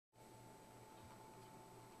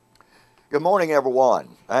Good morning,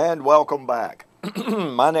 everyone, and welcome back.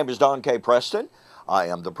 My name is Don K. Preston. I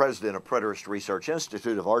am the president of Preterist Research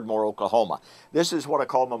Institute of Ardmore, Oklahoma. This is what I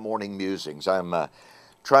call my morning musings. I'm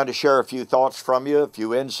trying to share a few thoughts from you, a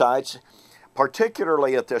few insights,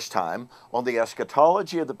 particularly at this time on the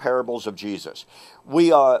eschatology of the parables of Jesus.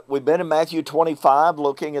 We've been in Matthew 25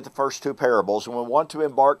 looking at the first two parables, and we want to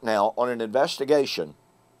embark now on an investigation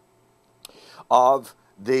of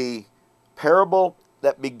the parable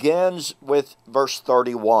that begins with verse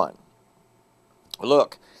 31.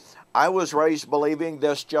 Look, I was raised believing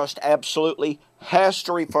this just absolutely has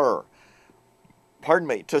to refer,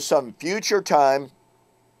 to some future time,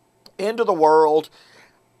 into the world,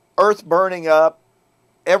 earth burning up,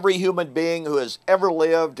 every human being who has ever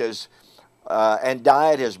lived and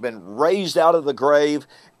died has been raised out of the grave,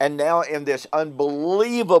 and now in this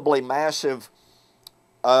unbelievably massive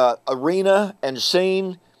arena and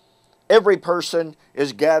scene, every person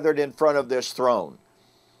is gathered in front of this throne.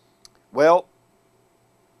 Well,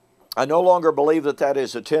 I no longer believe that that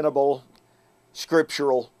is a tenable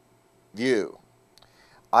scriptural view.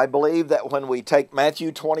 I believe that when we take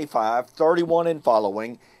Matthew 25, 31 and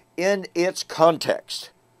following in its context,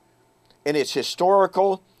 in its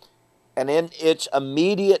historical and in its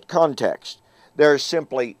immediate context, there is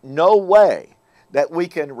simply no way that we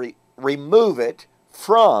can remove it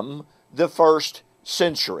from the first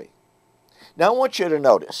century. Now I want you to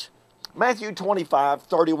notice, Matthew 25,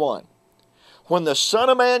 31. When the Son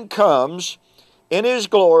of Man comes in His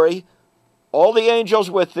glory, all the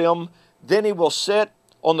angels with Him, then He will sit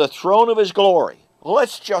on the throne of His glory.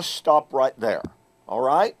 Let's just stop right there, all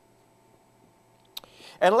right?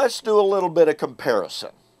 And let's do a little bit of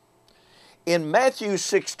comparison. In Matthew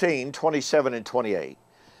 16, 27 and 28,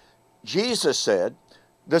 Jesus said,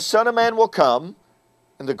 the Son of Man will come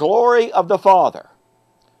in the glory of the Father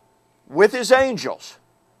with His angels,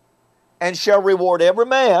 and shall reward every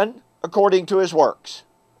man according to his works.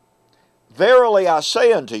 Verily I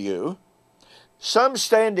say unto you, some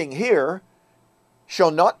standing here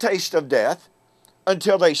shall not taste of death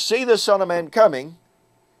until they see the Son of Man coming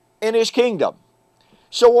in His kingdom.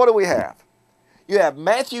 So what do we have? You have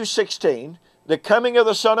Matthew 16, the coming of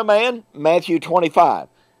the Son of Man, Matthew 25,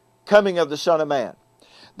 coming of the Son of Man.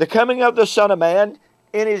 The coming of the Son of Man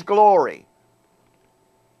in His glory,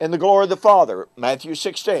 in the glory of the Father, Matthew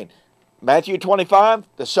 16. Matthew 25,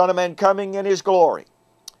 the Son of Man coming in His glory.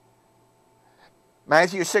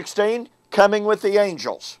 Matthew 16, coming with the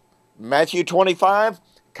angels. Matthew 25,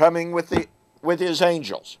 coming with His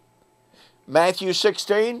angels. Matthew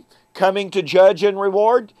 16, coming to judge and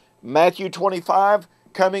reward. Matthew 25,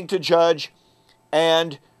 coming to judge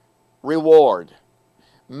and reward.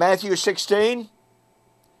 Matthew 16,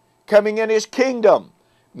 coming in His kingdom.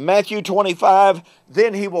 Matthew 25,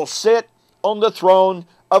 then He will sit on the throne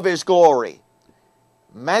of His glory.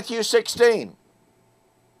 Matthew 16,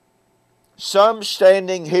 some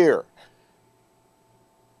standing here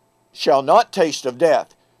shall not taste of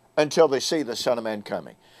death until they see the Son of Man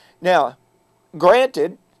coming. Now,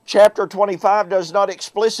 granted, chapter 25 does not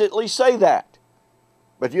explicitly say that.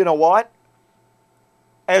 But you know what?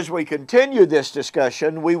 As we continue this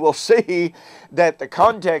discussion, we will see that the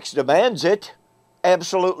context demands it,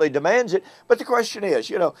 absolutely demands it. But the question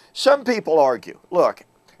is, some people argue, look,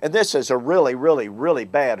 and this is a really, really, really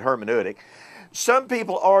bad hermeneutic. Some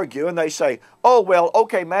people argue and they say, oh, well,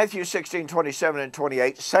 okay, Matthew 16, 27 and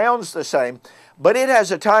 28 sounds the same, but it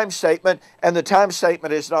has a time statement, and the time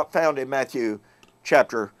statement is not found in Matthew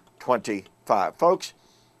chapter 25. Folks,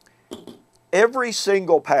 every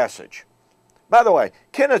single passage. By the way,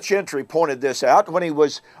 Kenneth Gentry pointed this out when he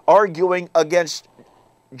was arguing against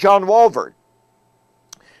John Walvoord.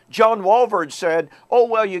 John Walvoord said, oh,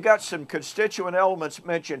 well, you got some constituent elements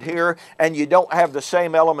mentioned here, and you don't have the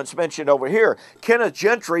same elements mentioned over here. Kenneth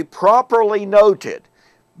Gentry properly noted,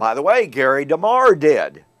 by the way, Gary DeMar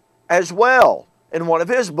did as well in one of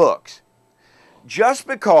his books. Just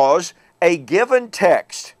because a given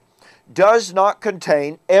text does not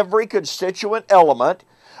contain every constituent element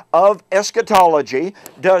of eschatology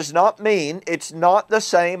does not mean it's not the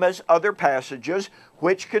same as other passages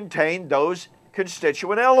which contain those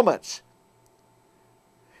constituent elements.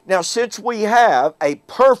 Now, since we have a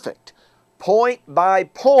perfect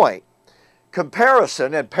point-by-point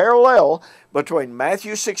comparison and parallel between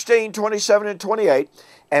Matthew 16, 27 and 28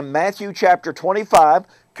 and Matthew chapter 25,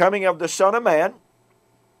 coming of the Son of Man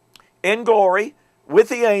in glory with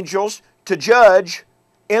the angels to judge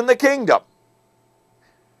in the kingdom.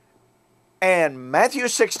 And Matthew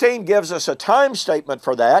 16 gives us a time statement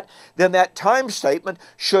for that, then that time statement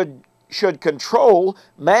should control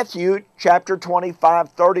Matthew chapter 25,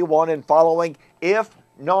 31 and following, if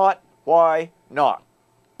not Why not?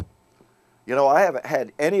 You know, I haven't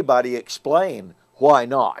had anybody explain why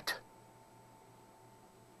not.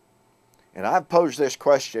 And I've posed this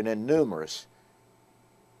question in numerous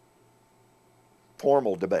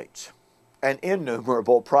formal debates and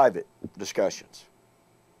innumerable private discussions.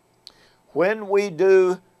 When we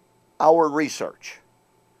do our research,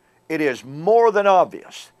 it is more than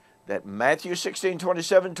obvious that Matthew 16,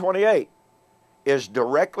 27, 28 is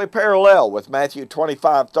directly parallel with Matthew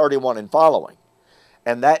 25, 31 and following.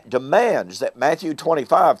 And that demands that Matthew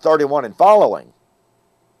 25, 31 and following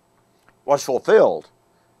was fulfilled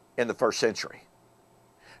in the first century.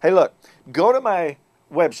 Hey, look, go to my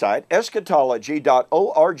website,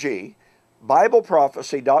 eschatology.org,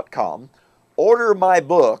 BibleProphecy.com, order my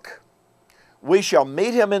book, We Shall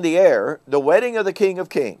Meet Him in the Air, The Wedding of the King of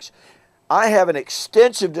Kings. I have an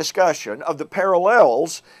extensive discussion of the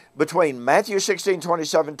parallels between Matthew 16,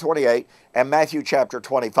 27, 28 and Matthew chapter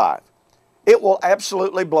 25. It will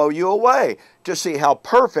absolutely blow you away to see how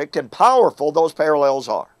perfect and powerful those parallels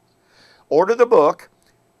are. Order the book.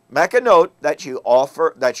 Make a note that you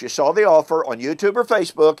saw the offer on YouTube or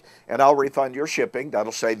Facebook, and I'll refund your shipping.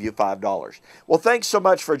 That'll save you $5. Well, thanks so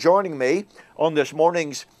much for joining me on this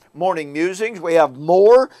morning's Morning Musings. We have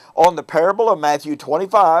more on the parable of Matthew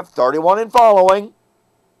 25, 31 and following.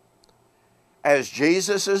 As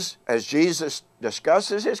Jesus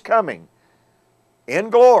discusses his coming in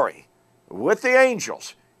glory with the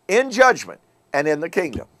angels, in judgment, and in the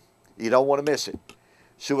kingdom. You don't want to miss it.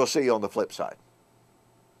 So we'll see you on the flip side.